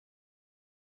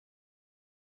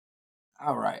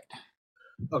All right.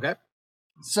 Okay.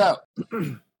 So,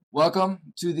 welcome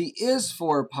to the Is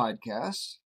For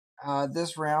podcast.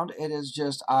 This round, it is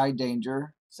just I,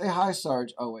 Danger. Say hi,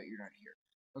 Sarge. Oh, wait, you're not here.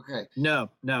 Okay. No.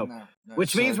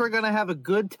 Which means we're going to have a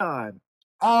good time.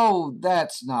 Oh,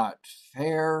 that's not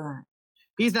fair.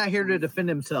 He's not here to defend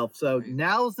himself, so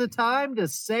now's the time to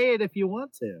say it if you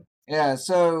want to. Yeah,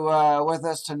 so with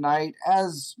us tonight,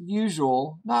 as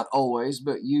usual, not always,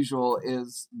 but usual,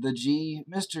 is the G,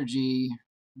 Mr. G,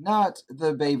 not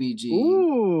the baby G.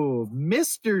 Ooh,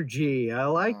 Mr. G. I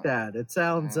like that. It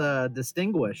sounds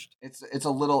distinguished. It's a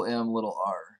little M, little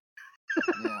R.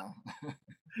 Yeah.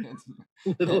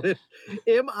 Little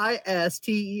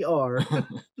M-I-S-T-E-R.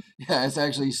 Yeah, it's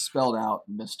actually spelled out,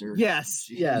 Mr. Yes,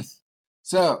 G. yes.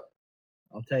 So,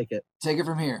 I'll take it. Take it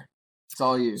from here. It's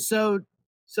all you.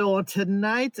 So on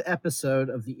tonight's episode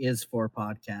of the Is For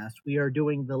podcast, we are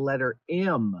doing the letter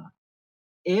M.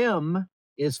 M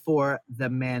is for the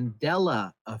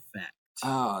Mandela Effect.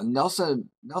 Nelson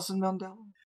Mandela?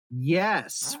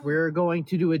 Yes, we're going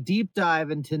to do a deep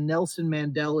dive into Nelson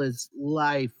Mandela's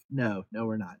life. No,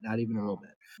 we're not. Not even a little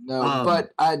bit. No,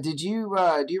 but do you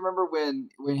remember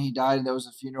when he died and there was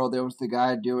a funeral, there was the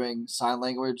guy doing sign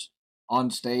language on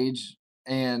stage,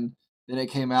 and then it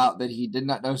came out that he did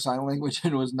not know sign language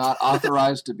and was not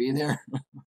authorized to be there?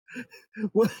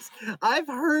 I've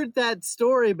heard that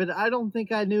story, but I don't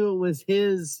think I knew it was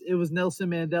Nelson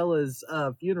Mandela's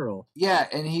funeral. Yeah,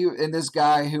 and this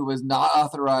guy who was not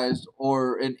authorized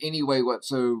or in any way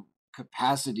whatsoever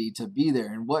capacity to be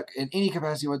there, and what in any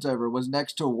capacity whatsoever, was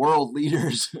next to world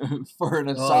leaders for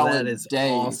a solid that is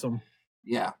day. Awesome.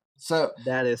 Yeah. So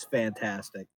that is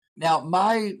fantastic. Now,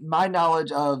 my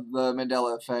knowledge of the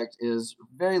Mandela Effect is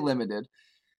very limited.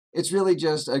 It's really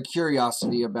just a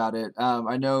curiosity about it.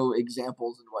 I know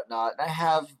examples and whatnot. And I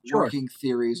have working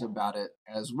theories about it,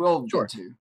 as we'll get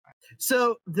to.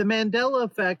 So the Mandela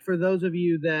Effect, for those of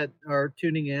you that are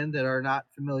tuning in that are not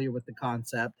familiar with the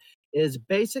concept, is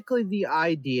basically the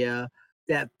idea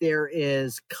that there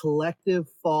is collective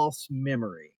false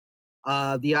memory.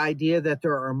 The idea that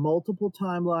there are multiple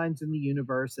timelines in the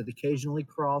universe that occasionally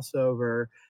cross over,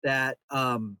 that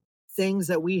things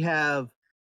that we have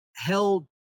held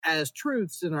as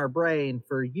truths in our brain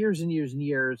for years and years and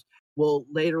years will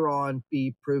later on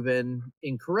be proven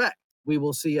incorrect. We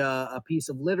will see a piece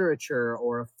of literature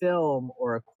or a film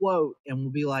or a quote, and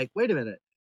we'll be like, wait a minute,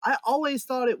 I always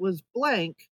thought it was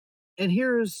blank, and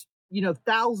here's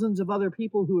thousands of other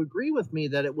people who agree with me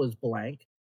that it was blank,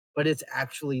 but it's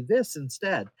actually this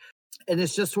instead. And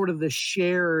it's just sort of the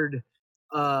shared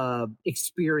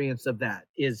experience of that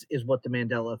is what the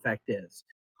Mandela Effect is.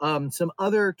 Some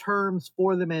other terms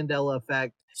for the Mandela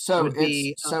Effect would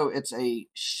be... So it's a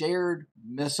shared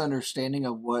misunderstanding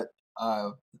of what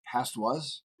the past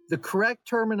was? The correct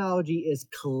terminology is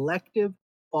collective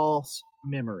false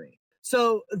memory.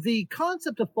 So the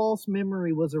concept of false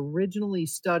memory was originally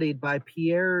studied by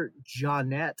Pierre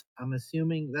Janet. I'm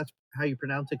assuming that's how you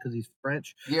pronounce it because he's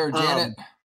French. Pierre Janet.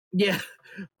 Yeah,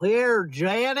 Pierre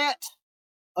Janet.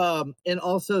 And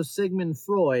also Sigmund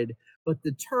Freud. But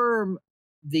the term,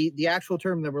 the actual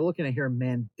term that we're looking at here,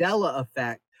 Mandela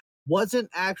Effect, wasn't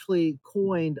actually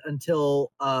coined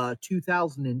until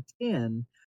 2010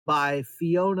 by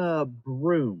Fiona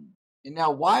Broome. And now,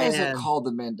 why is it called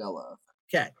the Mandela Effect?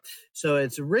 Okay, so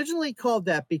it's originally called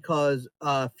that because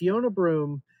Fiona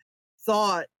Broome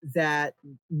thought that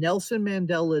Nelson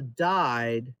Mandela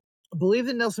died. I believe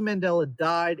that Nelson Mandela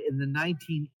died in the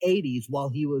 1980s while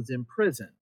he was in prison.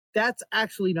 That's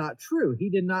actually not true. He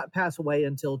did not pass away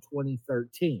until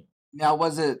 2013. Now,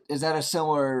 is that a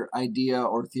similar idea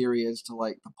or theory as to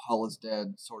like the Paul is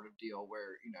dead sort of deal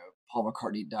where, Paul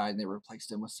McCartney died and they replaced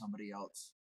him with somebody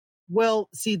else? Well,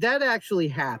 see, that actually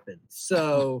happened.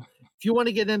 So if you want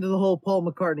to get into the whole Paul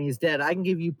McCartney is dead, I can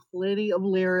give you plenty of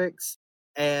lyrics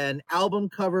and album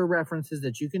cover references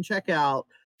that you can check out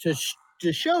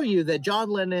to show you that John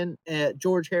Lennon and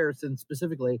George Harrison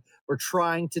specifically were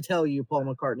trying to tell you Paul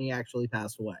McCartney actually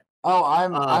passed away. Oh,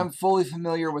 I'm fully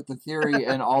familiar with the theory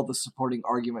and all the supporting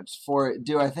arguments for it.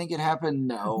 Do I think it happened?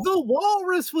 No. The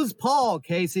walrus was Paul,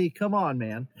 Casey. Come on,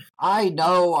 man. I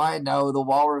know. The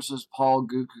walrus was Paul.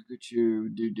 Goo goo goo choo.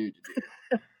 Do.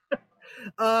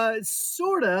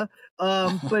 Sorta.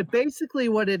 But basically,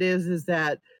 what it is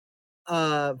that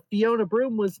Fiona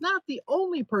Broome was not the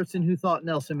only person who thought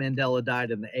Nelson Mandela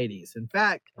died in the 80s. In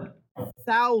fact,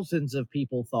 thousands of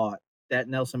people thought that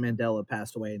Nelson Mandela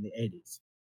passed away in the 80s.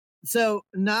 So,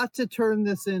 not to turn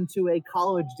this into a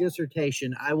college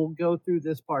dissertation, I will go through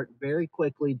this part very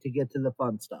quickly to get to the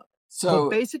fun stuff.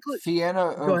 So, basically,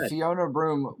 Fiona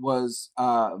Broome was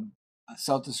a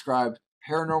self-described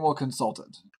Paranormal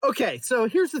consultant. Okay, so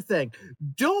here's the thing.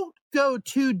 Don't go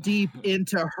too deep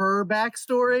into her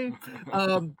backstory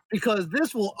because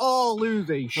this will all lose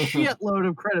a shitload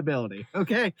of credibility.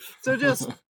 Okay, so just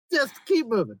keep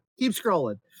moving, keep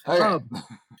scrolling. Okay.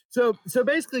 So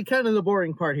basically, kind of the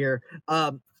boring part here.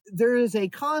 There is a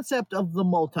concept of the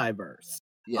multiverse.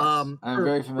 Yes, I'm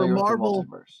very familiar with the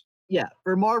multiverse. Yeah,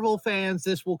 for Marvel fans,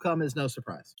 this will come as no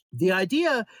surprise. The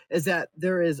idea is that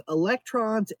there is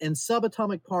electrons and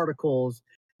subatomic particles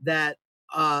that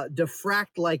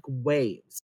diffract like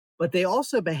waves, but they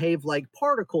also behave like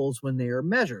particles when they are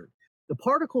measured. The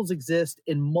particles exist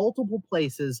in multiple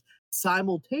places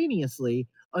simultaneously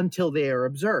until they are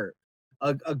observed.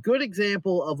 A good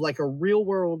example of like a real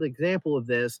world example of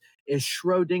this is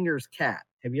Schrodinger's cat.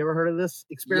 Have you ever heard of this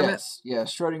experiment?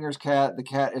 Yes. Schrodinger's cat. The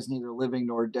cat is neither living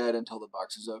nor dead until the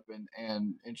box is open,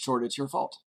 and in short, it's your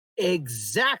fault.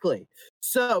 Exactly.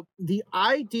 So the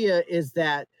idea is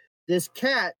that this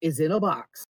cat is in a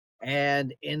box,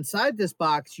 and inside this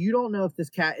box, you don't know if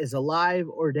this cat is alive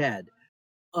or dead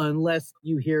unless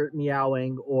you hear it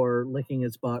meowing or licking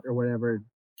its butt or whatever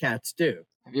cats do.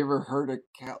 Have you ever heard a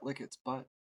cat lick its butt?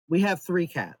 We have 3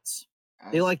 cats.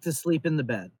 They like to sleep in the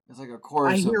bed. It's like a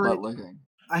chorus of butt licking.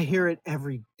 I hear it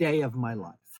every day of my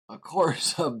life. A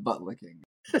chorus of butt licking.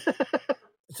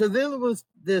 So there was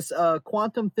this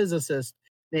quantum physicist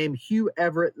named Hugh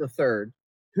Everett III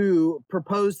who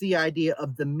proposed the idea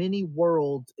of the many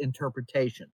worlds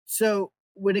interpretation. So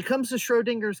when it comes to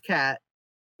Schrodinger's cat,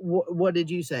 what did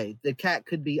you say? The cat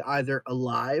could be either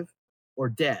alive or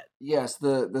dead. Yes,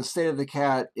 the state of the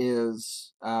cat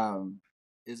is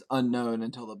unknown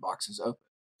until the box is open.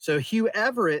 So Hugh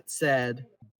Everett said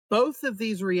both of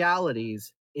these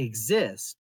realities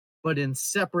exist, but in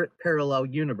separate parallel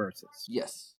universes.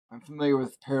 Yes, I'm familiar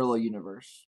with parallel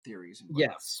universe theories.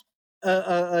 Yes.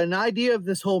 An idea of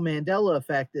this whole Mandela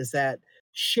effect is that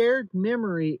shared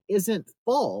memory isn't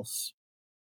false.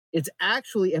 It's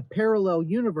actually a parallel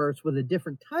universe with a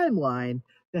different timeline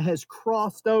that has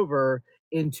crossed over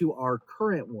into our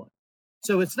current one.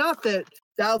 So it's not that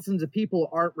thousands of people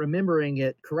aren't remembering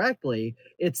it correctly.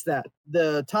 It's that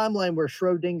the timeline where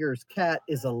Schrodinger's cat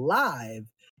is alive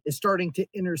is starting to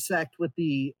intersect with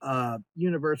the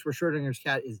universe where Schrodinger's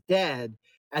cat is dead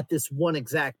at this one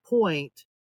exact point.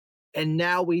 And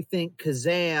now we think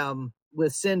Kazam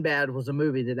with Sinbad was a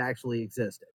movie that actually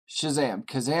existed. Shazam.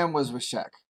 Kazam was with Shaq.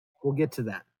 We'll get to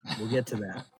that.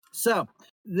 So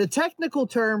the technical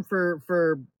term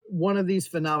for one of these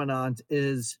phenomenons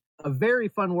is a very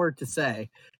fun word to say.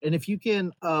 And if you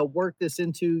can work this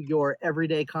into your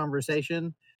everyday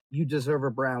conversation, you deserve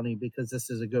a brownie because this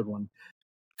is a good one.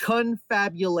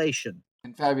 Confabulation.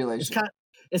 It's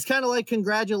kind of like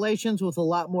congratulations with a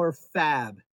lot more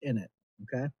fab in it.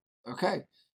 Okay.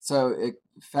 So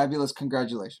fabulous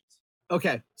congratulations.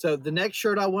 Okay. So the next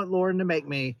shirt I want Lauren to make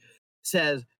me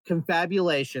says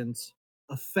confabulations,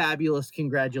 a fabulous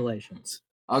congratulations.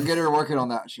 I'll get her working on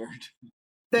that shirt.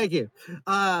 Thank you.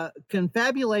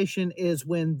 Confabulation is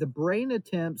when the brain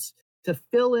attempts to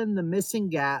fill in the missing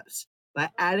gaps by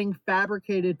adding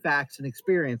fabricated facts and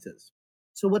experiences.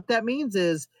 So what that means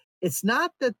is it's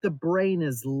not that the brain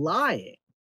is lying.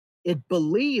 It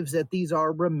believes that these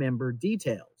are remembered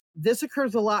details. This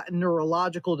occurs a lot in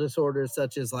neurological disorders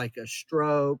such as like a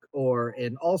stroke or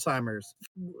in Alzheimer's.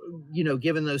 You know,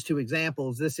 given those 2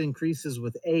 examples, this increases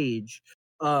with age.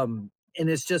 And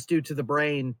it's just due to the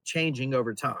brain changing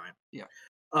over time. Yeah.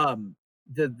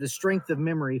 The strength of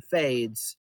memory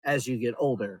fades as you get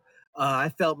older. I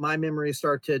felt my memory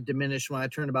start to diminish when I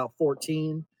turned about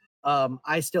 14.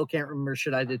 I still can't remember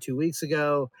shit I did 2 weeks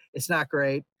ago. It's not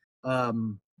great.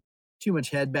 Too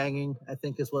much head banging, I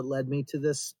think, is what led me to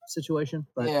this situation.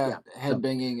 But yeah, head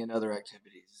banging and other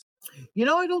activities. You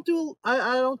know, I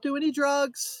don't do any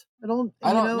drugs. I'm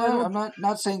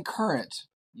not saying current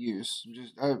use.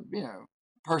 Just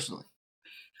personally.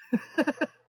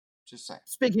 Just saying.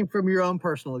 Speaking from your own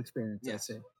personal experience.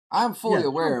 Yes. I'm fully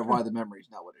aware of why the memory is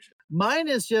not what it should. Mine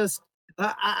is just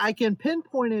I can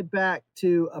pinpoint it back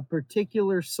to a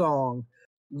particular song,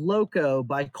 "Loco"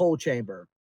 by Coal Chamber.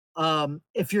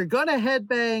 If you're gonna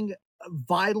headbang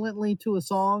violently to a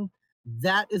song,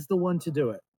 that is the one to do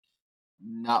it.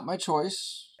 Not my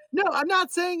choice. No, I'm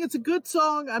not saying it's a good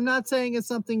song. I'm not saying it's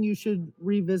something you should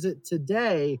revisit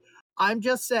today. I'm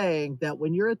just saying that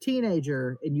when you're a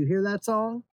teenager and you hear that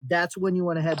song, that's when you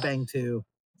want to headbang to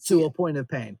a point of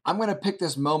pain. I'm going to pick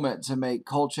this moment to make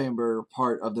Coal Chamber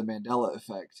part of the Mandela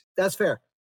Effect. That's fair.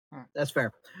 That's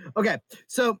fair. Okay,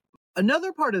 so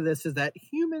another part of this is that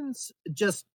humans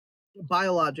just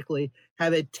biologically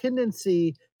have a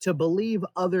tendency to believe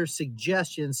other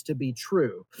suggestions to be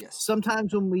true. Yes.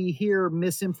 Sometimes when we hear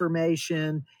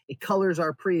misinformation, it colors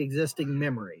our pre-existing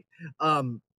memory.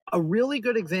 A really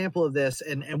good example of this,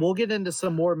 and we'll get into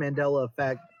some more Mandela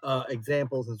Effect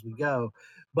examples as we go,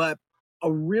 but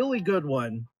a really good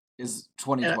one is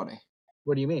 2020.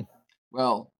 What do you mean?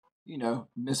 Well,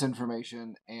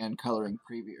 misinformation and coloring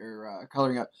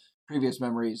up previous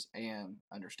memories and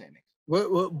understanding.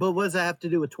 But what does that have to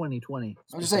do with 2020?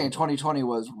 I'm just saying 2020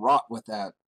 was wrought with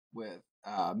that, with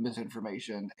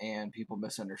misinformation and people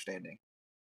misunderstanding.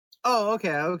 Oh,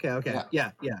 okay.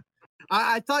 Yeah.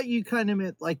 I thought you kind of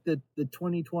meant like the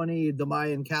 2020, the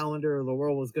Mayan calendar, the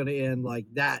world was going to end, like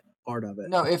that part of it.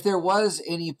 No, if there was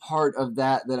any part of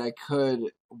that I could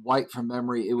wipe from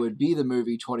memory, it would be the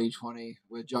movie 2020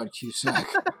 with John Cusack.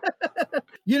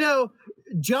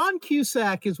 John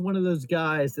Cusack is one of those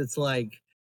guys that's like,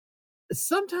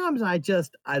 sometimes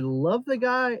I love the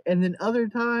guy, and then other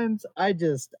times I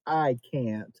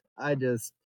can't. I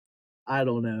don't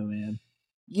know, man.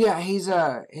 Yeah, he's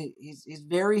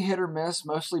very hit or miss,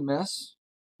 mostly miss,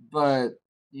 but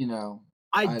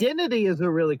Identity is a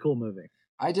really cool movie.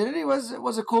 Identity was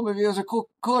a cool movie. It was a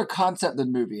cooler concept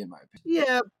than movie, in my opinion.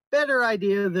 Yeah, better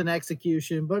idea than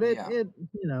execution, but it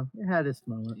had its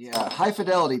moments. Yeah, High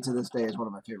Fidelity to this day is one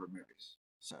of my favorite movies.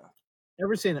 So,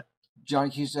 never seen it. John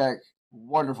Cusack,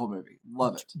 wonderful movie,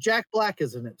 love it. Jack Black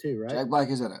is in it too, right? Jack Black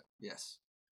is in it, yes.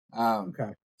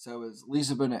 Okay. So is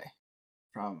Lisa Bonet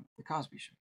from The Cosby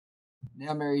Show.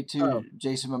 Now married to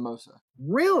Jason Momoa.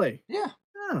 Really? Yeah.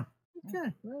 Oh,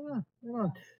 okay.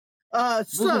 Right on.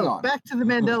 So back to the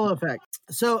Mandela Effect.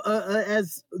 So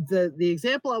as the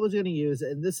example I was going to use,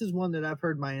 and this is one that I've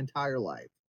heard my entire life,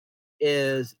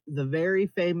 is the very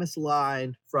famous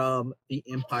line from The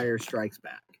Empire Strikes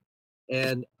Back.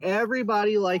 And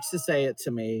everybody likes to say it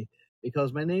to me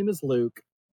because my name is Luke,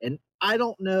 and I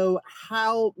don't know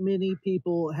how many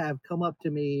people have come up to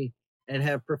me and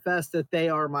have professed that they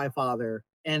are my father,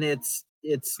 and it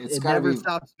never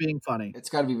stops being funny. It's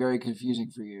got to be very confusing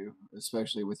for you,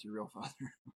 especially with your real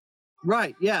father.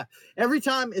 Right, yeah. Every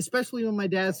time, especially when my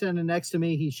dad's standing next to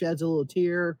me, he sheds a little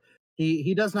tear.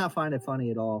 He does not find it funny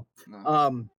at all.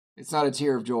 No. It's not a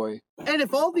tear of joy. And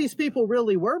if all these people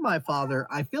really were my father,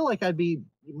 I feel like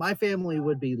my family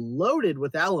would be loaded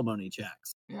with alimony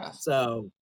checks. Yeah.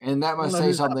 So, and that must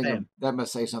say something. That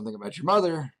must say something about your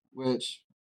mother, which,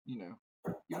 your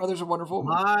mother's a wonderful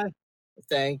woman.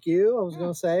 Thank you. I was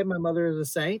going to say my mother is a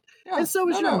saint, and so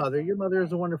is your mother. Your mother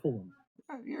is a wonderful woman.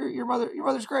 Your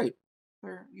mother's great.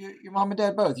 Your mom and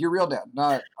dad both. Your real dad,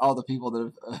 not all the people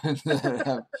that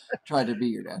have tried to be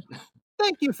your dad.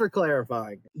 Thank you for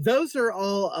clarifying. Those are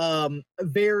all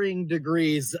varying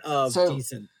degrees of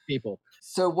decent people.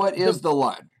 So what is the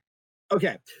line?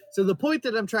 Okay. So the point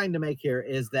that I'm trying to make here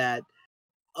is that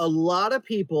a lot of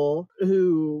people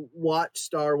who watch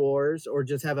Star Wars or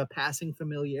just have a passing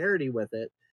familiarity with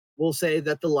it will say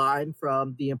that the line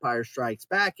from The Empire Strikes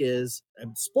Back is,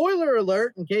 spoiler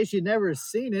alert, in case you've never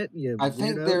seen it. I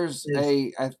think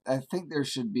there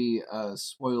should be a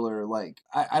spoiler, like,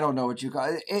 I don't know what you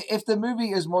call it. If the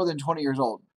movie is more than 20 years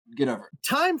old, get over it.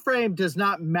 Time frame does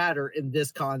not matter in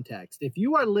this context. If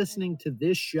you are listening to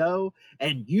this show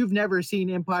and you've never seen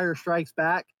Empire Strikes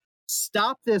Back,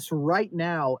 stop this right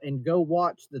now and go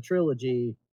watch the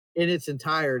trilogy in its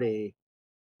entirety,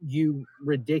 you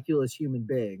ridiculous human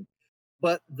being.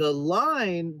 But the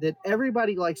line that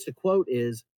everybody likes to quote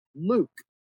is, Luke,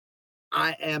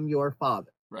 I am your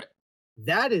father. Right.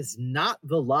 That is not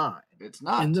the line. It's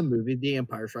not. In the movie The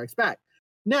Empire Strikes Back.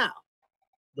 Now,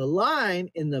 the line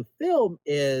in the film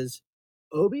is,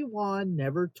 Obi-Wan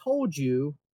never told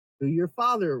you who your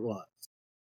father was.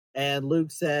 And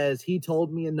Luke says, he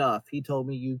told me enough. He told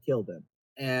me you killed him.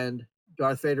 And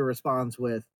Darth Vader responds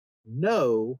with,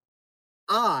 no,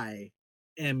 I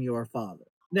am your father.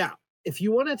 Now, if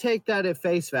you want to take that at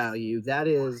face value, that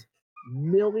is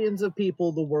millions of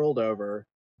people the world over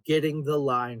getting the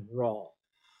line wrong.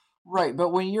 Right, but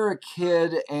when you're a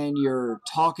kid and you're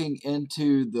talking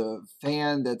into the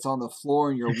fan that's on the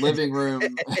floor in your living room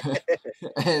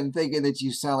and thinking that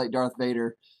you sound like Darth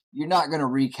Vader, you're not going to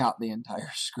recount the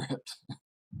entire script.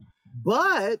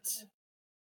 But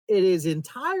it is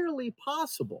entirely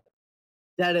possible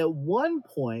that at one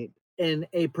point in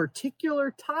a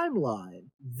particular timeline,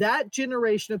 that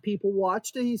generation of people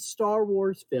watched a Star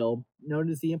Wars film known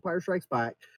as The Empire Strikes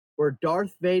Back, where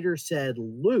Darth Vader said,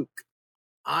 Luke,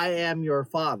 I am your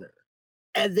father.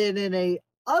 And then in a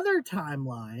other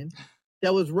timeline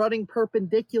that was running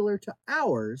perpendicular to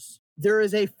ours, there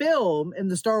is a film in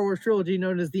the Star Wars trilogy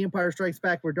known as The Empire Strikes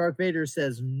Back where Darth Vader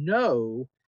says, no,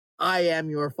 I am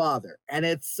your father. And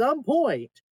at some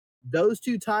point, those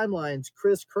two timelines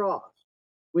crisscross,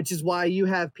 which is why you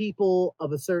have people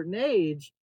of a certain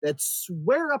age that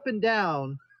swear up and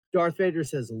down Darth Vader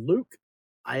says, Luke,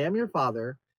 I am your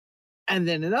father. And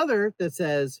then another that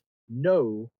says,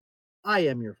 no, I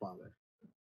am your father.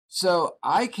 So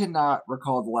I cannot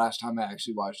recall the last time I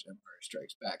actually watched Empire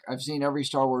Strikes Back. I've seen every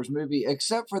Star Wars movie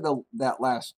except for that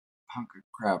last hunk of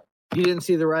crap. You didn't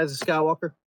see The Rise of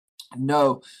Skywalker?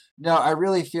 No. I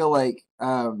really feel like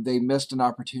they missed an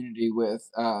opportunity with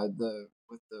the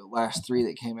last three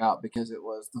that came out, because it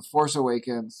was The Force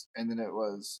Awakens and then it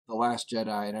was The Last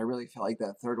Jedi, and I really felt like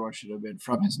that third one should have been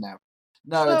From His Nap.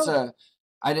 No, so,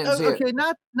 I didn't see it. Okay,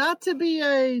 not to be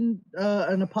an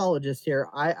apologist here.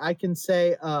 I can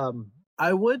say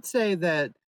I would say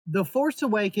that The Force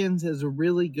Awakens is a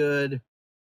really good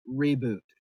reboot.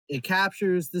 It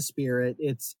captures the spirit.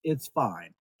 It's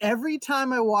fine. Every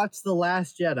time I watch The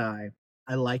Last Jedi,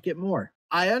 I like it more.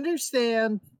 I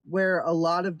understand where a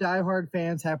lot of diehard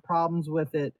fans have problems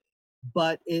with it,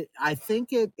 but I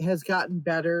think it has gotten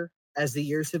better as the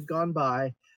years have gone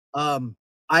by.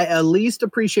 I at least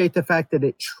appreciate the fact that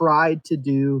it tried to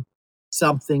do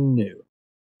something new.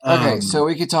 Okay, so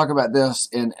we could talk about this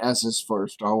in essence for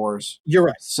Star Wars. You're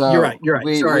right. So you're right.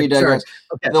 We digress.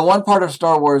 Okay. The one part of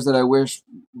Star Wars that I wish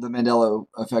the Mandela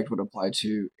effect would apply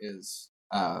to is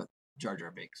Jar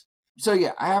Jar Binks. So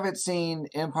yeah, I haven't seen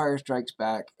Empire Strikes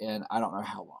Back in I don't know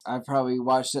how long. I probably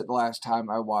watched it the last time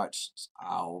I watched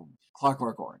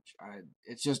Clockwork Orange.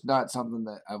 It's just not something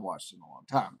that I've watched in a long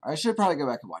time. I should probably go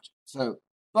back and watch it. So,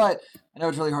 but I know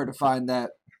it's really hard to find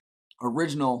that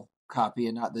original copy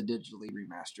and not the digitally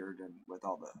remastered and with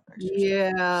all the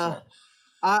extra stuff.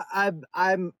 So.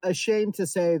 I'm ashamed to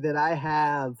say that I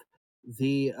have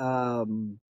the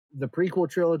prequel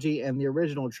trilogy and the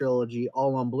original trilogy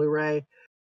all on Blu-ray,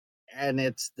 and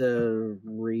it's the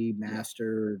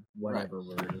remastered whatever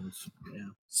versions. Yeah.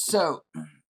 So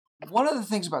one of the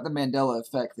things about the Mandela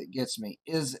effect that gets me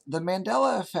is the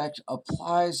Mandela effect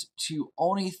applies to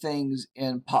only things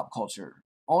in pop culture,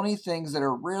 only things that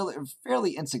are really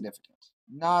fairly insignificant,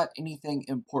 not anything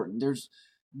important. There's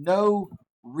no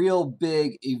real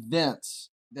big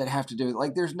events that have to do with,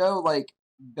 like, there's no like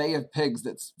Bay of Pigs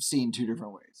that's seen two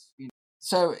different ways.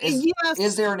 So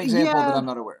is there an example that I'm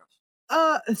not aware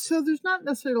of? So there's not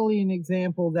necessarily an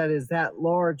example that is that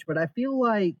large, but I feel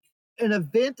like an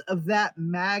event of that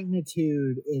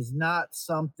magnitude is not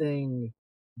something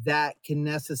that can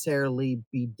necessarily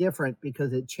be different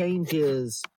because it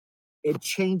changes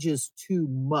too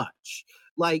much.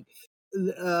 Like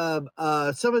some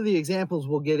of the examples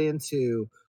we'll get into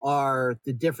are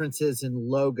the differences in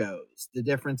logos, the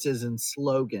differences in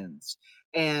slogans,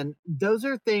 and those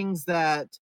are things that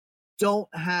don't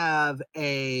have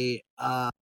a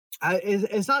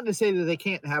it's not to say that they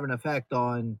can't have an effect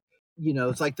on,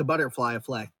 it's like the butterfly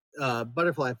effect.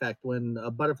 When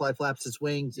a butterfly flaps its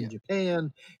wings in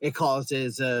Japan, it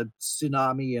causes a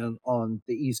tsunami on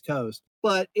the East Coast.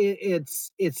 But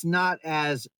it's not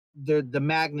as the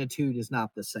magnitude is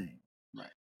not the same. Right.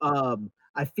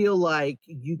 I feel like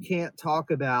you can't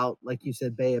talk about, like you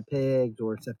said, Bay of Pigs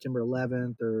or September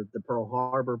 11th or the Pearl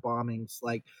Harbor bombings,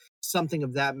 like something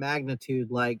of that magnitude.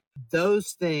 Like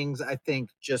those things, I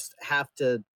think just have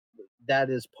to, that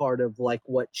is part of like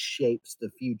what shapes the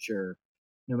future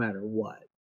no matter what.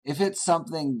 If it's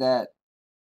something that's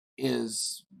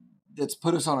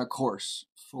put us on a course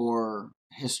for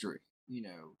history,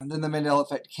 and then the Mandela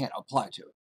effect can't apply to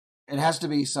it. It has to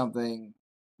be something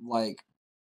like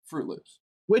Fruit Loops.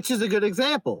 Which is a good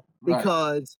example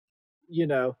because,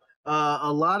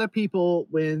 a lot of people,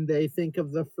 when they think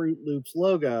of the Fruit Loops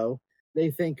logo,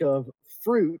 they think of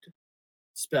fruit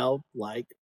spelled like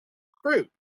fruit.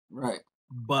 Right.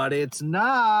 But it's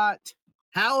not.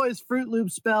 How is Fruit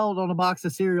Loops spelled on a box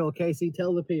of cereal, Casey?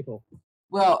 Tell the people.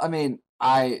 Well, I mean,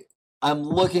 I'm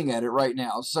looking at it right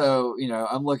now. So,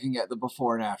 I'm looking at the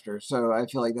before and after. So I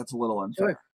feel like that's a little unfair.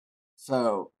 Sure.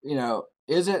 So,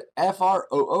 is it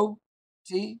FROOT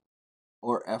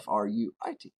or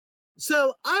FRUIT?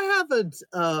 So I have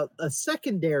a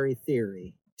secondary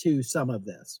theory to some of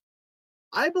this.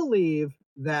 I believe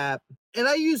that, and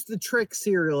I use the Trick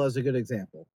cereal as a good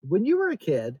example. When you were a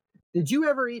kid, did you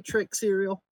ever eat Trick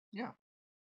cereal? Yeah.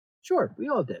 Sure, we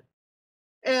all did.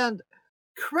 And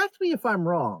correct me if I'm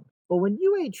wrong, but when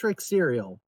you ate Trick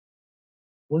cereal,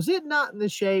 was it not in the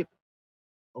shape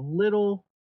of little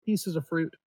pieces of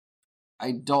fruit?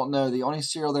 I don't know. The only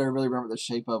cereal that I really remember the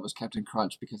shape of was Captain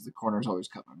Crunch because the corners always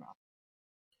cut my mouth.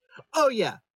 Oh,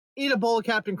 yeah. Eat a bowl of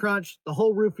Captain Crunch, the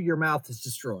whole roof of your mouth is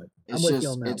destroyed.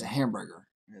 It's a hamburger.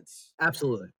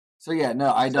 Absolutely. So yeah,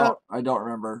 no, I So, don't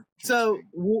remember Trix so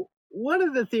being. one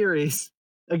of the theories,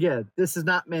 again, this is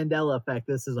not Mandela effect.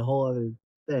 This is a whole other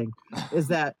thing. Is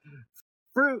that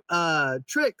fruit?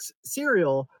 Trix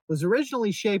cereal was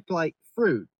originally shaped like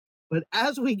fruit, but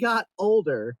as we got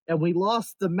older and we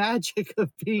lost the magic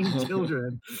of being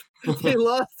children, they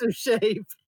lost their shape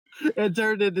and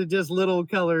turned into just little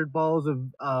colored balls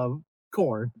of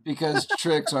corn. Because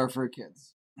Trix are for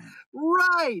kids.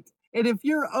 Right. And if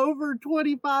you're over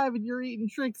 25 and you're eating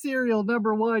trick cereal,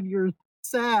 number one, you're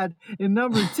sad. And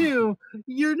number two,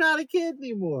 you're not a kid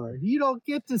anymore. You don't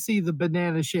get to see the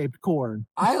banana shaped corn.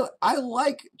 I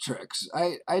like Trix.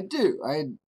 I do. I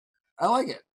like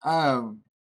it. And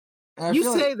I You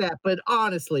feel like say that, but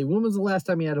honestly, when was the last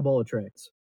time you had a bowl of tricks?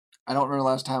 I don't remember the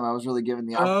last time I was really given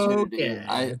the opportunity. Okay,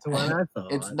 that's what I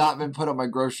It's thought. not been put on my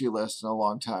grocery list in a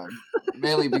long time.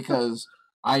 Mainly because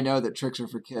I know that Trix are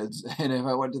for kids, and if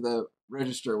I went to the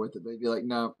register with it, they'd be like,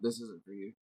 "No, this isn't for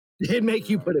you." They'd make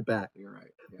you You're right. put it back. You're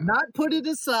right. Yeah. Not put it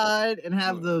aside and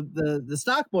have the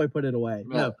stock boy put it away.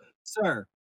 No, sir,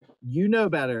 you know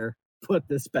better. Put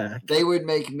this back. They would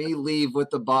make me leave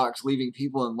with the box, leaving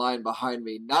people in line behind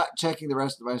me, not checking the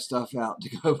rest of my stuff out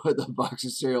to go put the box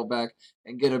of cereal back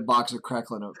and get a box of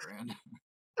Cracklin' Oat Bran.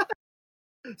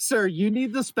 Sir, you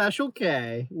need the special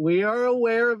K. We are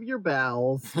aware of your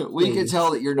bowels. We can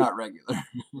tell that you're not regular.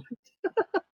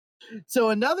 So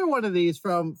another one of these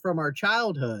from our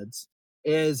childhoods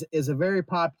is a very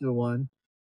popular one,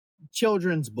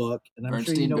 children's book, and I'm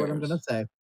sure you know what I'm going to say,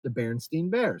 the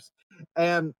Berenstain Bears.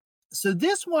 And so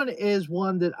this one is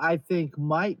one that I think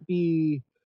might be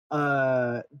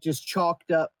just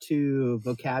chalked up to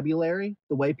vocabulary,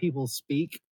 the way people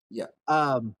speak. Yeah.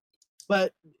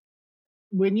 But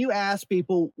when you ask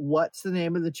people what's the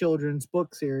name of the children's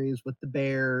book series with the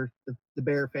bear, the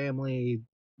bear family,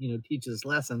 teaches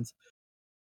lessons,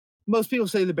 most people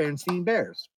say the Berenstain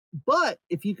Bears. But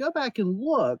if you go back and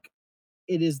look,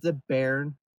 it is the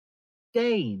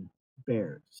Berenstain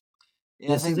Bears. Yeah,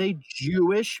 this is a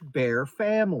Jewish bear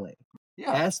family.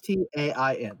 Yeah. Stain.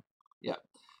 Yeah.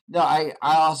 No, I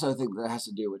also think that has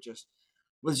to do with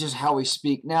just how we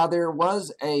speak. Now, there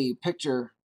was a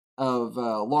picture of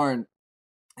Lauren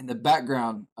in the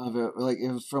background of it, like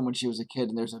it was from when she was a kid,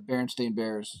 and there's a Berenstain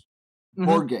Bears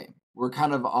board game. We're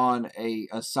kind of on a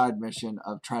side mission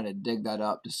of trying to dig that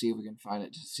up to see if we can find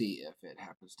it, to see if it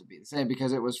happens to be the same,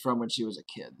 because it was from when she was a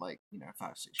kid, like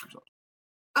 5, 6 years old.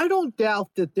 I don't doubt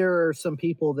that there are some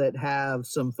people that have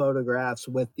some photographs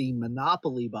with the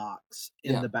Monopoly box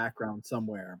in the background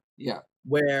somewhere. Yeah.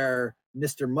 Where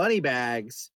Mr.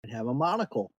 Moneybags would have a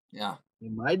monocle. Yeah. He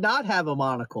might not have a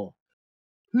monocle.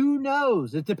 Who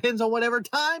knows? It depends on whatever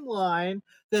timeline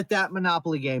that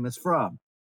Monopoly game is from.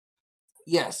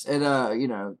 Yes.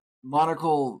 And,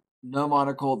 monocle, no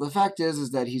monocle. The fact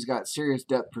is that he's got serious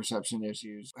depth perception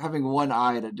issues. Having one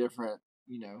eye at a different,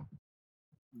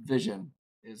 vision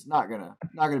is not gonna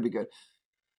be good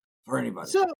for anybody.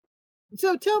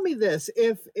 So tell me this: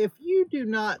 if you do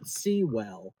not see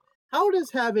well, how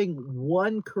does having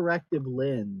one corrective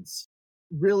lens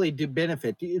really do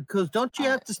benefit? Because don't you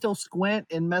have to still squint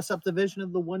and mess up the vision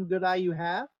of the one good eye you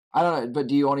have? I don't know, but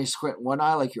do you only squint one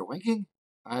eye like you're winking?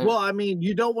 Well, I mean,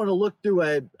 you don't want to look through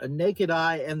a naked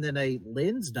eye and then a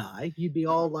lensed eye. You'd be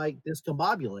all like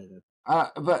discombobulated.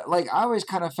 But like I always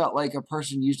kind of felt like a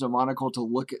person used a monocle to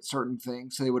look at certain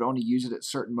things, so they would only use it at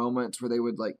certain moments where they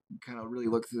would like kind of really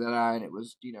look through that eye, and it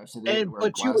was so they would wear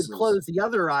but glasses. You would close the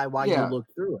other eye while you look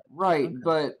through it, right? Okay.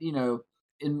 But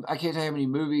I can't tell you how many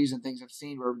movies and things I've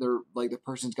seen where they're like the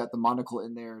person's got the monocle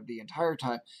in there the entire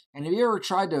time. And have you ever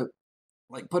tried to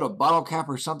like put a bottle cap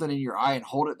or something in your eye and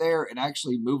hold it there and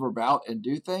actually move about and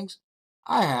do things?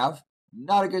 I have.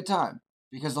 Not a good time.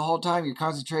 Because the whole time you're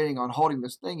concentrating on holding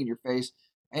this thing in your face,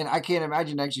 and I can't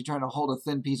imagine actually trying to hold a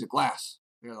thin piece of glass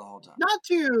there the whole time. Not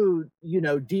to,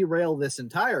 derail this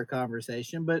entire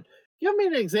conversation, but give me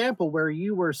an example where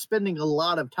you were spending a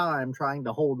lot of time trying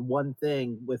to hold one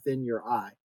thing within your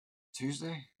eye.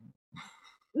 Tuesday?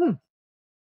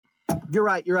 You're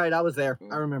right. I was there.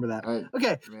 I remember that.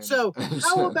 Okay, so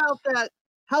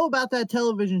how about that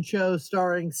television show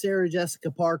starring Sarah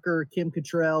Jessica Parker, Kim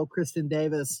Cattrall, Kristen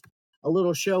Davis? A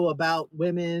little show about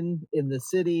women in the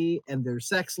city and their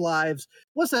sex lives.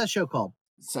 What's that show called?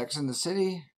 Sex in the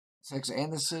City? Sex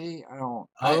and the City?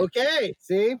 Okay,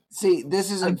 see,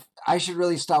 this isn't. I should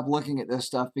really stop looking at this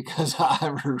stuff because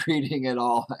I'm reading it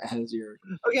all as you're.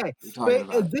 Okay,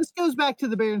 but this goes back to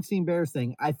the Berenstain Bears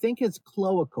thing. I think it's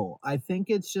cloacal. I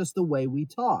think it's just the way we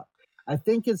talk. I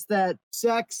think it's that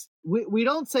sex. We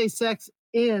don't say sex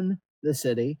in the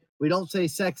city. We don't say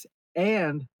sex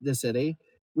and the city.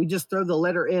 We just throw the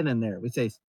letter N in there. We say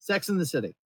Sex in the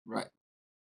City. Right.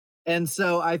 And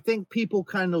so I think people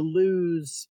kind of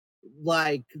lose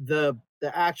like the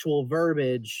actual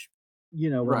verbiage,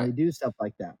 when Right. they do stuff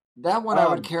like that. That one I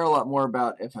would care a lot more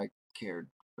about if I cared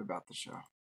about the show.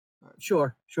 But,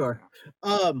 Sure.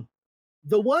 yeah.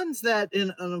 The ones that,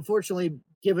 and unfortunately,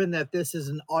 given that this is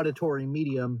an auditory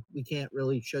medium, we can't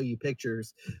really show you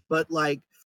pictures, but like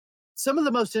some of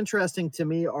the most interesting to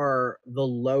me are the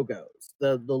logos,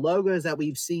 the logos that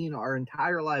we've seen our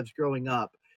entire lives growing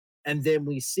up. And then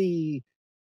we see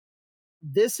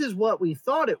this is what we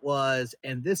thought it was,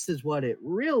 and this is what it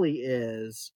really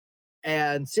is.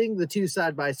 And seeing the two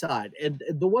side by side. And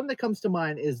the one that comes to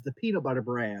mind is the peanut butter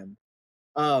brand.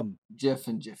 Jif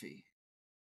and Jiffy.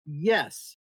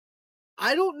 Yes.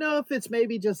 I don't know if it's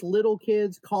maybe just little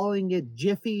kids calling it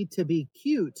Jiffy to be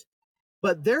cute,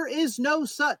 but there is no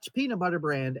such peanut butter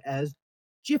brand as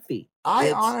Jiffy.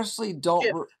 I honestly don't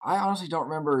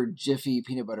remember Jiffy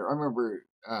peanut butter. I remember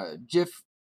Jif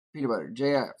peanut butter,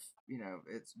 JF.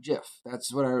 It's Jif.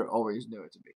 That's what I always knew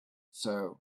it to be.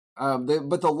 So,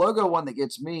 but the logo one that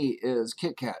gets me is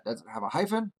Kit Kat. Does it have a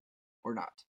hyphen or not?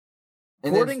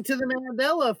 According to the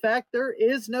Mandela Effect, there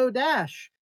is no dash.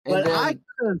 But I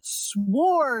could have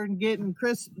sworn getting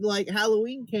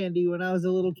Halloween candy when I was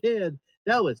a little kid.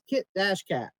 That was Kit Dash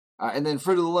Cat. And then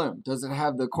Fruit of the Loom. Does it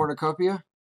have the cornucopia?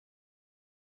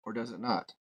 Or does it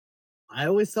not? I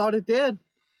always thought it did.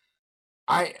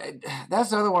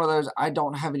 That's another one of those. I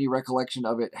don't have any recollection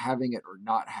of it having it or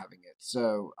not having it.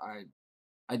 So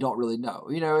I don't really know.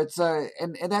 It's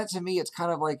and that to me, it's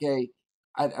kind of like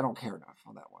I don't care enough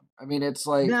on that one. I mean, it's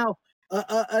like now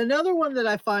another one that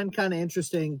I find kind of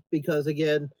interesting because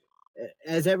again,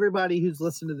 as everybody who's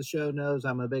listened to the show knows,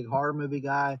 I'm a big horror movie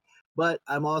guy, but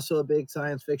I'm also a big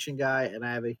science fiction guy, and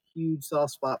I have a huge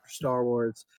soft spot for Star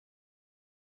Wars.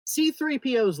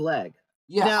 C-3PO's leg.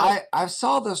 Yeah, now, I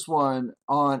saw this one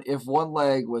on If One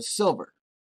Leg Was Silver.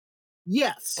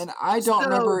 Yes. And I don't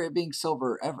remember it being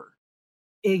silver ever.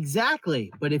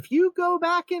 Exactly. But if you go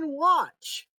back and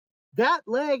watch, that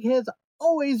leg has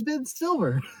always been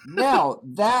silver. Now,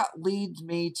 that leads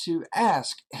me to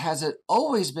ask, has it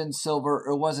always been silver,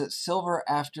 or was it silver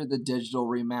after the digital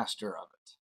remaster of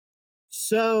it?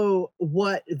 So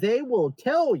what they will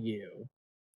tell you,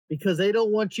 because they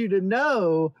don't want you to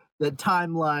know that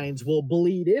timelines will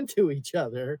bleed into each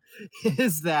other,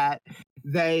 is that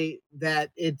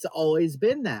it's always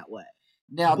been that way.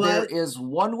 Now, there is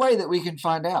one way that we can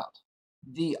find out.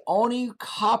 The only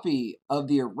copy of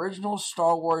the original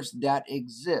Star Wars that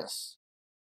exists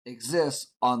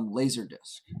on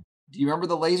Laserdisc. Do you remember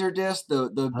the Laserdisc?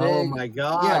 The big. Oh my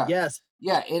God! Yes.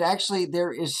 Yeah,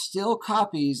 there is still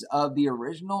copies of the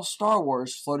original Star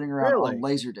Wars floating around on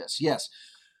Laserdisc. Yes.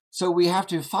 So we have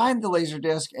to find the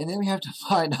Laserdisc, and then we have to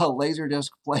find a Laserdisc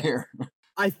player.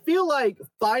 I feel like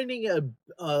finding a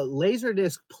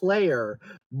Laserdisc player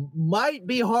might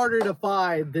be harder to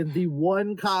find than the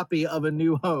one copy of A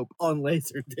New Hope on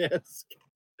Laserdisc.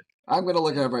 I'm going to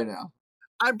look it up right now.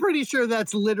 I'm pretty sure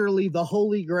that's literally the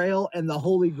Holy Grail and the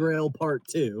Holy Grail Part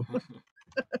 2.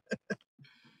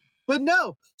 But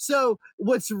no, so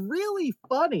what's really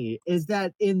funny is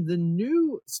that in the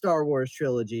new Star Wars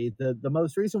trilogy, the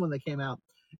most recent one that came out,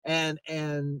 and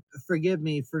forgive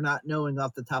me for not knowing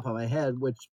off the top of my head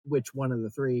which one of the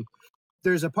three,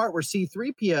 there's a part where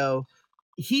C-3PO,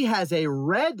 he has a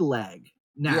red leg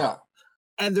now. Yeah.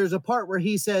 And there's a part where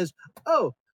he says,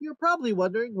 "Oh, you're probably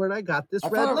wondering where I got this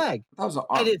red leg." That was an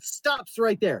arm. And it stops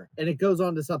right there and it goes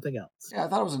on to something else. Yeah, I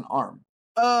thought it was an arm.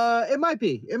 It might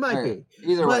be.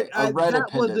 Either way, a red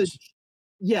appendage.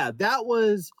 That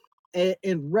was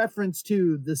in reference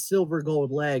to the silver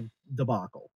gold leg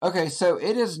debacle. Okay, so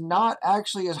it is not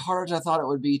actually as hard as I thought it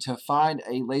would be to find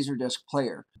a Laserdisc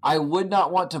player. I would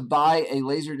not want to buy a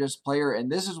Laserdisc player,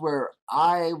 and this is where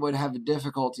I would have a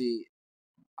difficulty.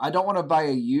 I don't want to buy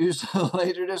a used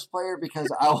Laserdisc player because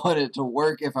I want it to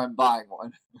work if I'm buying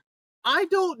one. I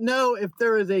don't know if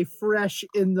there is a fresh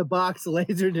in the box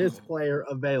Laserdisc player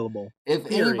available. If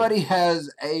anybody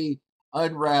has a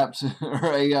unwrapped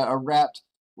or a wrapped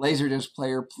Laserdisc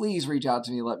player, please reach out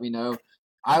to me. Let me know.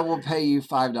 I will pay you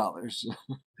 $5.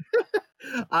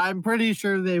 I'm pretty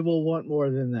sure they will want more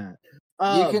than that.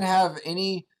 You can have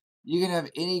any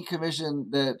commission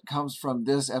that comes from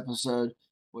this episode,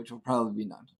 which will probably be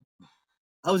none.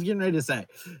 I was getting ready to say.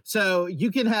 So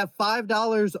you can have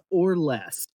 $5 or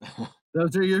less.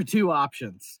 Those are your two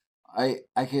options. I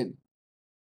could.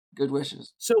 Good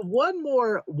wishes. So one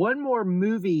more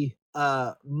movie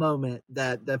moment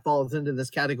that falls into this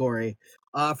category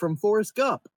from Forrest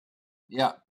Gump.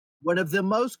 Yeah. One of the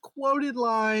most quoted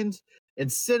lines in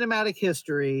cinematic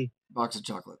history. Box of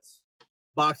chocolates.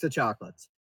 box of chocolates.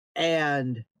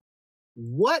 And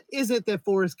what is it that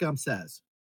Forrest Gump says?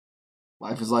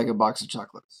 Life is like a box of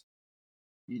chocolates.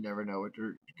 You never know what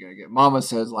you're gonna get. Mama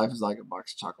says life is like a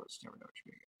box of chocolates. You never know what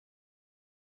you're gonna get.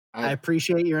 I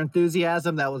appreciate your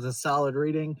enthusiasm. That was a solid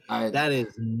reading. That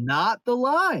is not the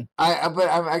line. But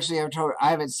I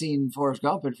haven't seen Forrest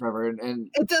Gump in forever, and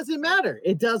it doesn't matter.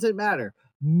 It doesn't matter.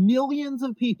 Millions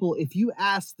of people, if you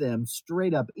ask them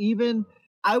straight up, even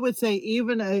I would say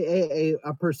even a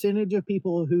percentage of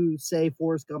people who say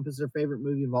Forrest Gump is their favorite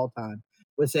movie of all time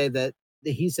would say that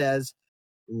he says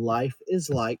life is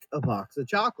like a box of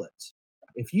chocolates.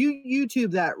 If you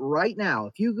YouTube that right now,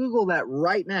 if you Google that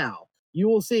right now, you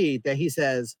will see that he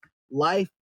says life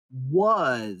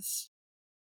was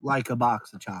like a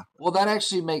box of chocolates. Well, that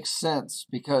actually makes sense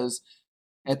because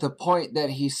at the point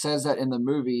that he says that in the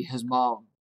movie, his mom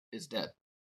is dead.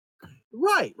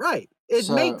 Right. It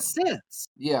makes sense.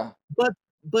 Yeah.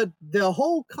 But the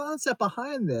whole concept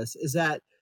behind this is that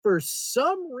for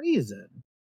some reason,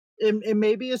 and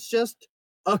maybe it's just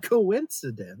a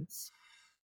coincidence,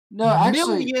 no,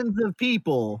 actually, millions of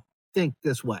people think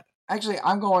this way. Actually,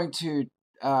 I'm going to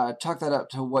chalk that up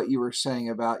to what you were saying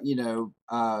about,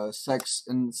 Sex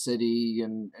and the City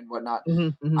and whatnot.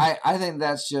 Mm-hmm. I think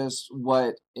that's just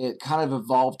what it kind of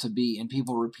evolved to be, and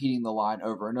people repeating the line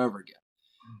over and over again.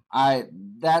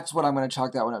 That's what I'm going to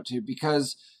chalk that one up to,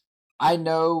 because I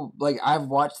know, like, I've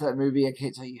watched that movie. I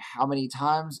can't tell you how many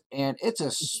times, and it's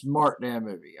a smart damn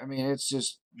movie. I mean, it's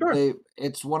just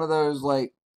it's one of those,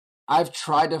 like, I've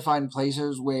tried to find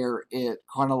places where it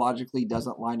chronologically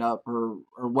doesn't line up or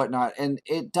whatnot, and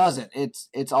it doesn't.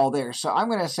 It's all there. So I'm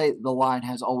going to say the line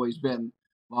has always been,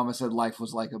 Mama said life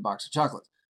was like a box of chocolates.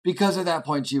 Because at that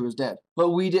point she was dead.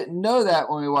 But we didn't know that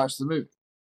when we watched the movie.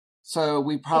 So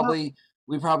we probably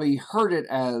heard it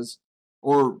as,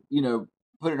 or,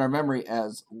 put it in our memory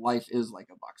as life is like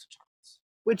a box of chocolates.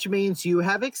 Which means you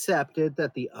have accepted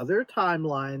that the other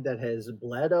timeline that has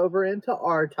bled over into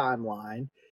our timeline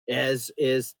is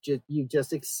just, you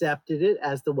just accepted it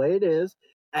as the way it is,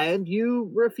 and you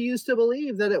refuse to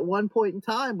believe that at one point in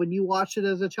time when you watched it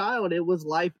as a child, it was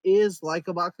life is like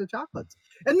a box of chocolates.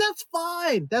 And that's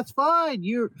fine.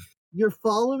 You're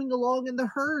following along in the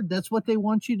herd. That's what they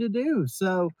want you to do.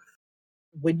 So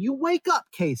when you wake up,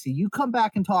 Casey, you come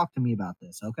back and talk to me about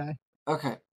this, okay?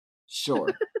 Okay,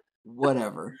 sure.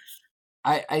 Whatever.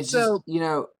 I just,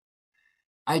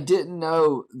 I didn't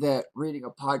know that reading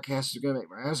a podcast was going to make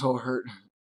my asshole hurt.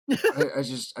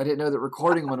 I didn't know that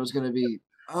recording one was going to be,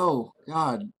 oh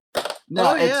God. No,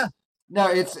 I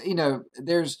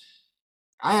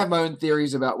have my own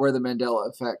theories about where the Mandela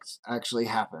effect actually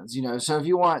happens, so if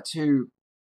you want to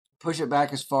push it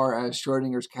back as far as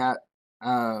Schrodinger's cat,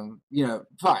 fine.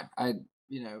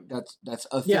 That's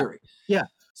a theory. Yeah.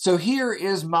 So here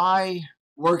is my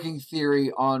working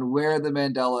theory on where the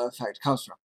Mandela effect comes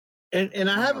from. And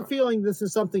I have a feeling this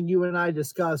is something you and I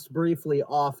discussed briefly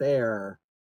off air.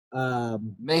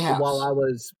 Mayhaps. While I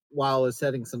was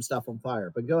setting some stuff on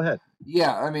fire. But go ahead.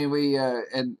 Yeah, I mean, we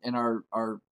in our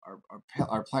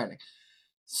planning.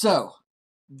 So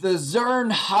the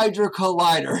CERN Hydra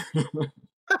Collider.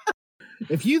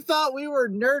 If you thought we were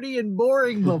nerdy and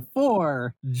boring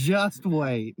before, just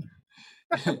wait.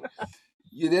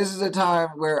 This is a time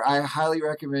where I highly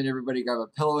recommend everybody grab a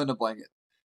pillow and a blanket.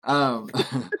 No,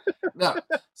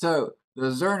 so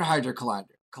the CERN Hydra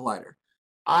Collider.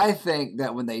 I think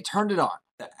that when they turned it on,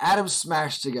 the atoms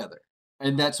smashed together,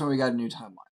 and that's when we got a new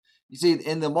timeline. You see,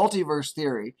 in the multiverse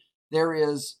theory, there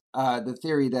is the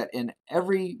theory that in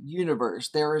every universe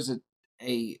there is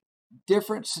a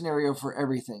different scenario for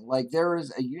everything. Like, there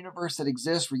is a universe that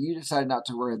exists where you decide not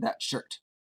to wear that shirt.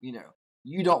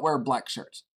 You don't wear black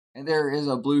shirts, and there is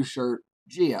a blue shirt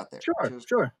G out there.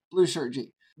 Sure. Blue shirt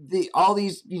G. All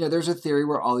these, there's a theory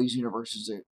where all these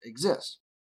universes exist.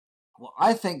 Well,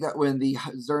 I think that when the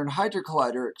CERN Hydra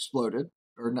Collider exploded,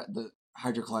 or not, the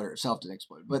Hydra Collider itself didn't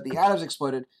explode, but the atoms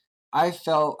exploded, I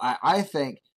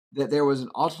think that there was an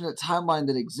alternate timeline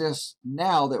that exists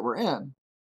now that we're in,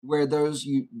 where those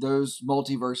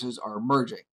multiverses are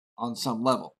merging on some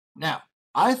level. Now,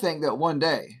 I think that one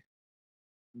day,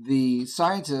 the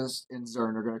scientists in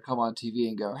CERN are going to come on TV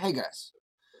and go, "Hey guys,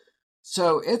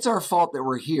 so it's our fault that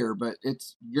we're here, but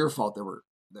it's your fault that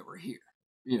we're here.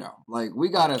 Like, we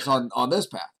got us on this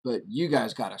path, but you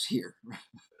guys got us here."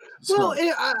 So,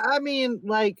 well, I mean,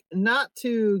 like, not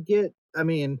to get, I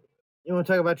mean, you want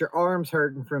to talk about your arms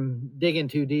hurting from digging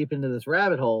too deep into this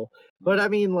rabbit hole, but I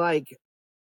mean, like,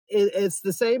 it's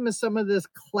the same as some of this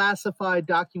classified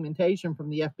documentation from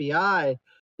the FBI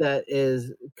that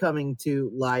is coming to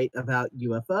light about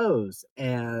UFOs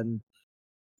and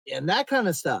that kind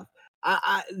of stuff.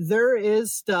 there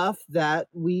is stuff that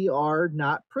we are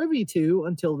not privy to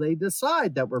until they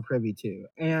decide that we're privy to.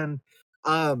 And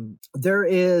there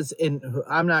is, and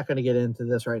I'm not going to get into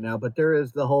this right now, but there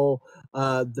is the whole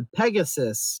the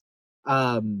Pegasus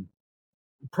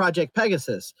Project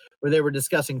Pegasus, where they were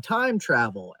discussing time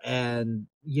travel and,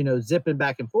 zipping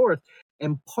back and forth.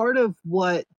 And part of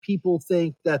what people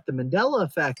think that the Mandela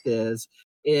effect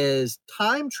is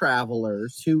time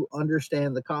travelers who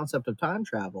understand the concept of time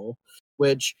travel,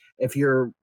 which, if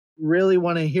you're really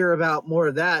want to hear about more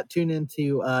of that, tune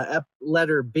into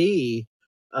letter B,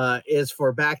 is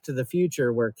for Back to the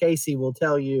Future, where Casey will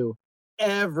tell you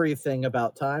everything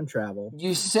about time travel.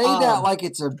 You say that like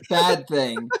it's a bad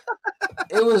thing.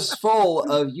 It was full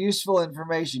of useful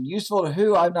information. Useful to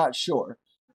who? I'm not sure.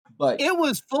 But it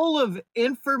was full of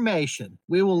information.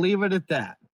 We will leave it at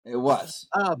that. It was.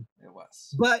 It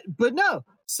was. But no,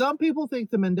 some people think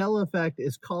the Mandela effect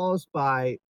is caused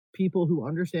by people who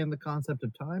understand the concept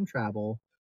of time travel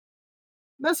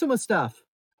messing with stuff.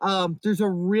 There's a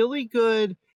really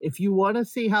good, if you want to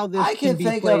see how this I can be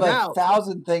think played of out,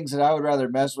 1,000 things that I would rather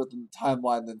mess with in the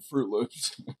timeline than Fruit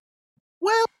Loops.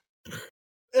 Well,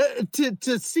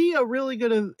 to see a really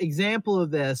good example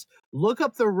of this, look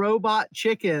up the Robot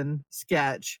Chicken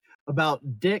sketch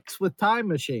about dicks with time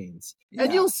machines,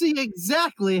 and you'll see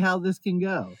exactly how this can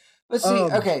go. But see,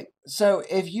 okay, so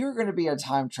if you're going to be a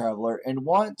time traveler and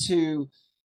want to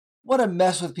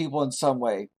mess with people in some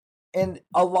way, and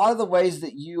a lot of the ways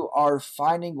that you are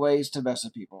finding ways to mess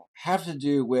with people have to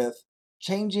do with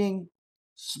changing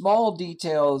small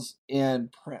details in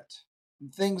print,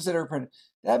 things that are printed.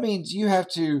 That means you have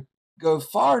to go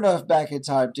far enough back in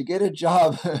time to get a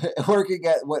job working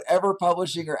at whatever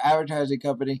publishing or advertising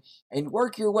company and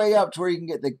work your way up to where you can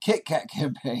get the Kit Kat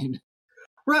campaign.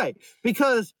 Right,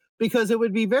 because it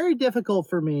would be very difficult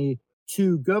for me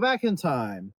to go back in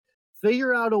time,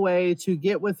 figure out a way to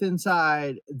get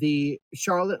inside the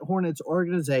Charlotte Hornets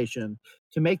organization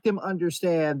to make them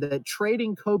understand that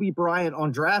trading Kobe Bryant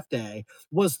on draft day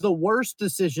was the worst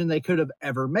decision they could have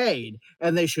ever made,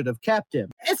 and they should have kept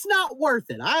him. It's not worth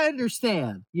it. I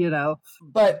understand,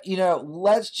 But,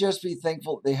 let's just be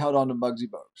thankful they held on to Muggsy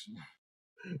Bogues.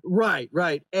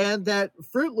 Right. And that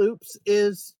Fruit Loops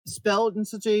is spelled in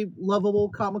such a lovable,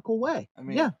 comical way. I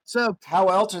mean, so how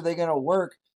else are they going to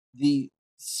work the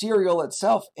cereal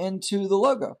itself into the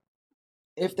logo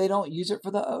if they don't use it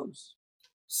for the O's?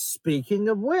 Speaking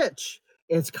of which,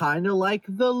 it's kind of like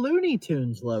the Looney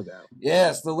Tunes logo.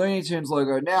 Yes, the Looney Tunes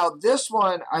logo. Now, this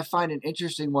one I find an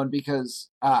interesting one because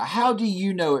how do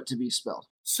you know it to be spelled?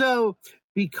 So,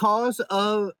 because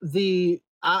of the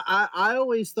I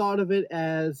always thought of it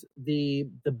as the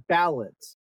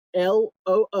balance, Loony,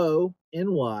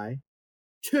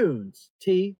 tunes,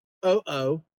 Toons.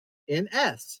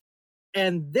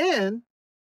 And then,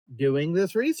 doing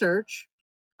this research,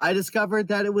 I discovered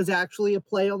that it was actually a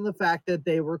play on the fact that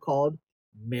they were called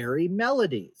Merry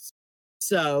Melodies.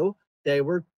 So they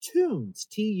were tunes,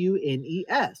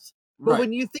 Tunes. But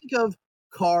when you think of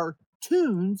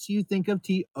cartoons, you think of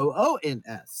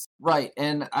Toons. Right.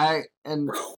 And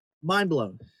mind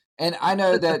blown. And I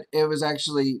know that it was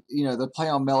actually, the play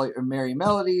on Merry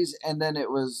Melodies, and then it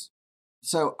was.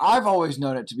 So I've always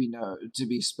known it to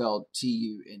be spelled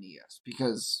Tunes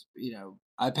because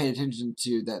I paid attention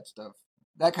to that stuff.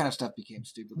 That kind of stuff became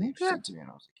stupidly interesting to me when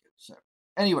I was a kid. So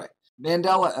anyway,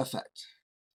 Mandela Effect.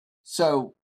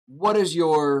 So what is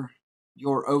your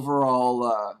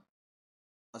overall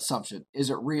assumption? Is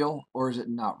it real or is it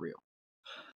not real?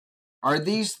 Are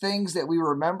these things that we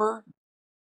remember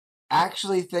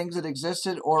actually things that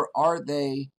existed, or are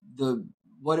they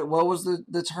what was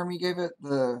the term you gave it?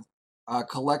 The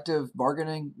collective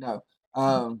bargaining? No.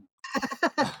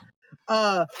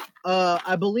 I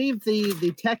believe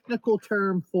the technical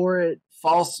term for it,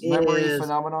 false memory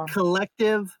phenomenon.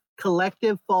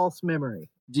 Collective false memory.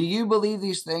 Do you believe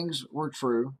these things were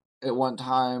true at one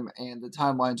time and the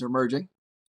timelines are merging?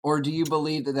 Or do you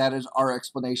believe that is our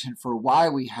explanation for why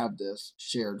we have this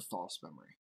shared false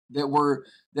memory?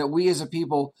 That we as a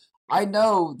people, I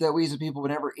know that we as a people,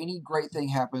 whenever any great thing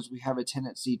happens, we have a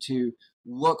tendency to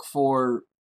look for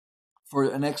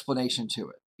an explanation to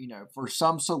it, for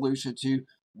some solution to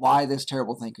why this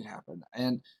terrible thing could happen.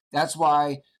 And that's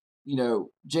why,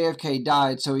 JFK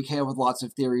died, so he came up with lots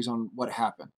of theories on what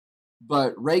happened.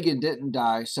 But Reagan didn't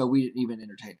die, so we didn't even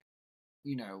entertain it.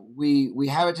 We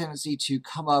have a tendency to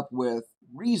come up with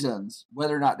reasons,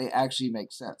 whether or not they actually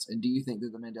make sense. And do you think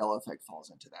that the Mandela effect falls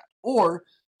into that? Or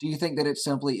do you think that it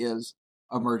simply is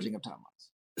a merging of timelines?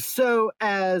 So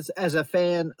as a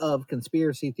fan of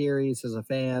conspiracy theories, as a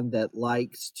fan that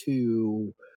likes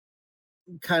to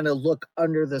kind of look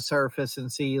under the surface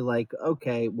and see, like,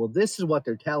 okay, well, this is what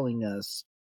they're telling us,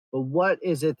 but what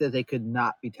is it that they could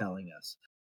not be telling us?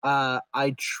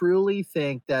 I truly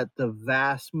think that the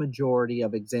vast majority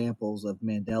of examples of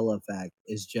Mandela effect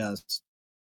is just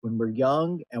when we're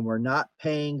young and we're not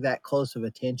paying that close of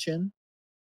attention,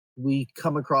 we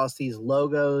come across these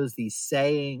logos, these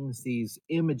sayings, these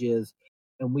images,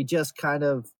 and we just kind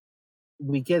of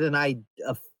we get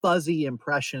a fuzzy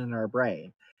impression in our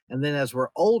brain. And then as we're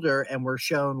older and we're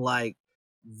shown like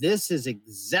this is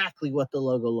exactly what the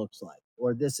logo looks like,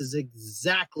 or this is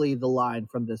exactly the line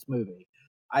from this movie.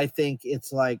 I think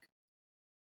it's like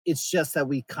it's just that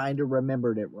we kind of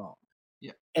remembered it wrong.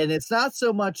 Yeah. And it's not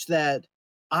so much that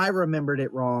I remembered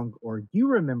it wrong or you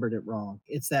remembered it wrong.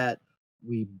 It's that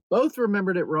we both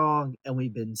remembered it wrong and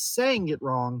we've been saying it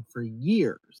wrong for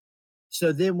years.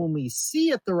 So then when we see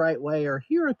it the right way or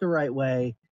hear it the right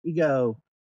way, we go,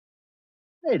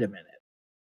 wait a minute.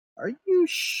 Are you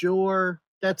sure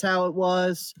that's how it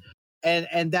was?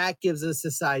 And that gives us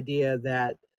this idea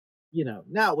that,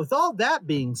 now with all that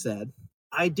being said,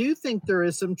 I do think there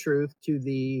is some truth to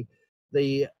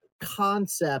the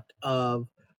concept of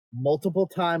multiple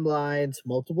timelines,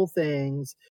 multiple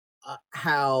things,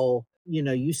 how,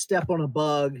 you step on a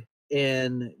bug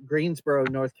in Greensboro,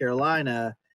 North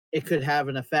Carolina, it could have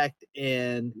an effect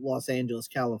in Los Angeles,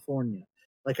 California.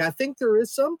 Like, I think there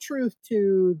is some truth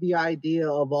to the idea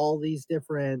of all these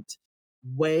different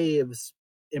waves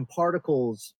and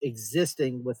particles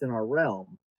existing within our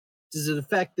realm. Does it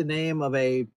affect the name of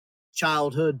a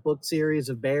childhood book series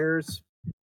of bears?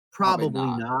 Probably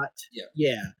Probably not. not. Yeah.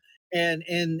 Yeah.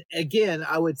 And again,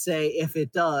 I would say if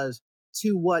it does,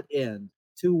 to what end?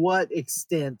 To what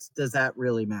extent does that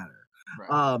really matter?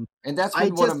 Right. And that's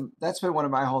been one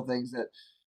of my whole things, that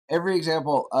every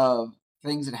example of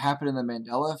things that happen in the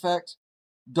Mandela effect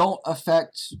don't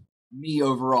affect me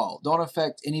overall, don't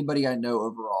affect anybody I know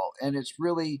overall. And it's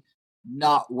really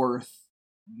not worth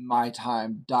my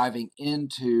time diving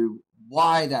into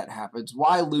why that happens,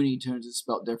 why Looney Tunes is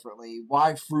spelled differently,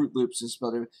 why Fruit Loops is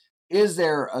spelled differently. Is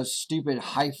there a stupid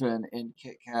hyphen in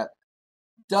Kit Kat?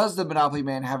 Does the Monopoly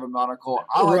Man have a monocle?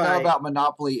 All I know Right. about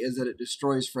Monopoly is that it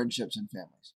destroys friendships and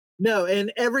families. No,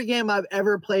 and every game I've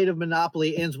ever played of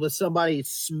Monopoly ends with somebody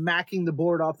smacking the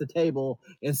board off the table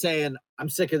and saying, "I'm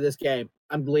sick of this game.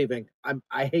 I'm leaving.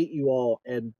 I hate you all,"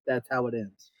 and that's how it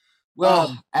ends.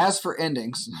 Well, as for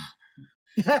endings,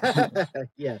 Yeah,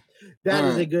 all that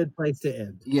is a right, good place to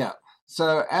end. yeah.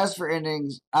 So as for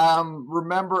endings,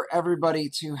 remember everybody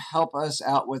to help us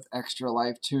out with Extra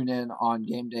Life. Tune in on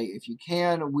game day if you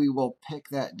can. We will pick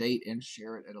that date and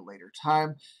share it at a later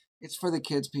time. It's for the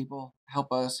kids, people.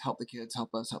 Help us, help the kids,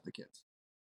 help us, help the kids.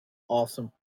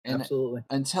 Awesome. And Absolutely.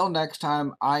 until next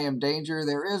time, I am Danger.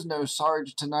 There is no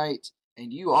Sarge tonight,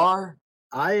 and you are.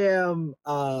 I am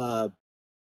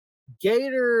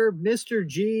Gator, Mr.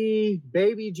 G,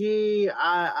 Baby G.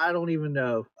 I don't even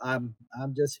know. I'm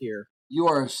just here. You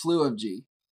are a slew of G.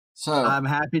 So I'm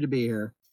happy to be here.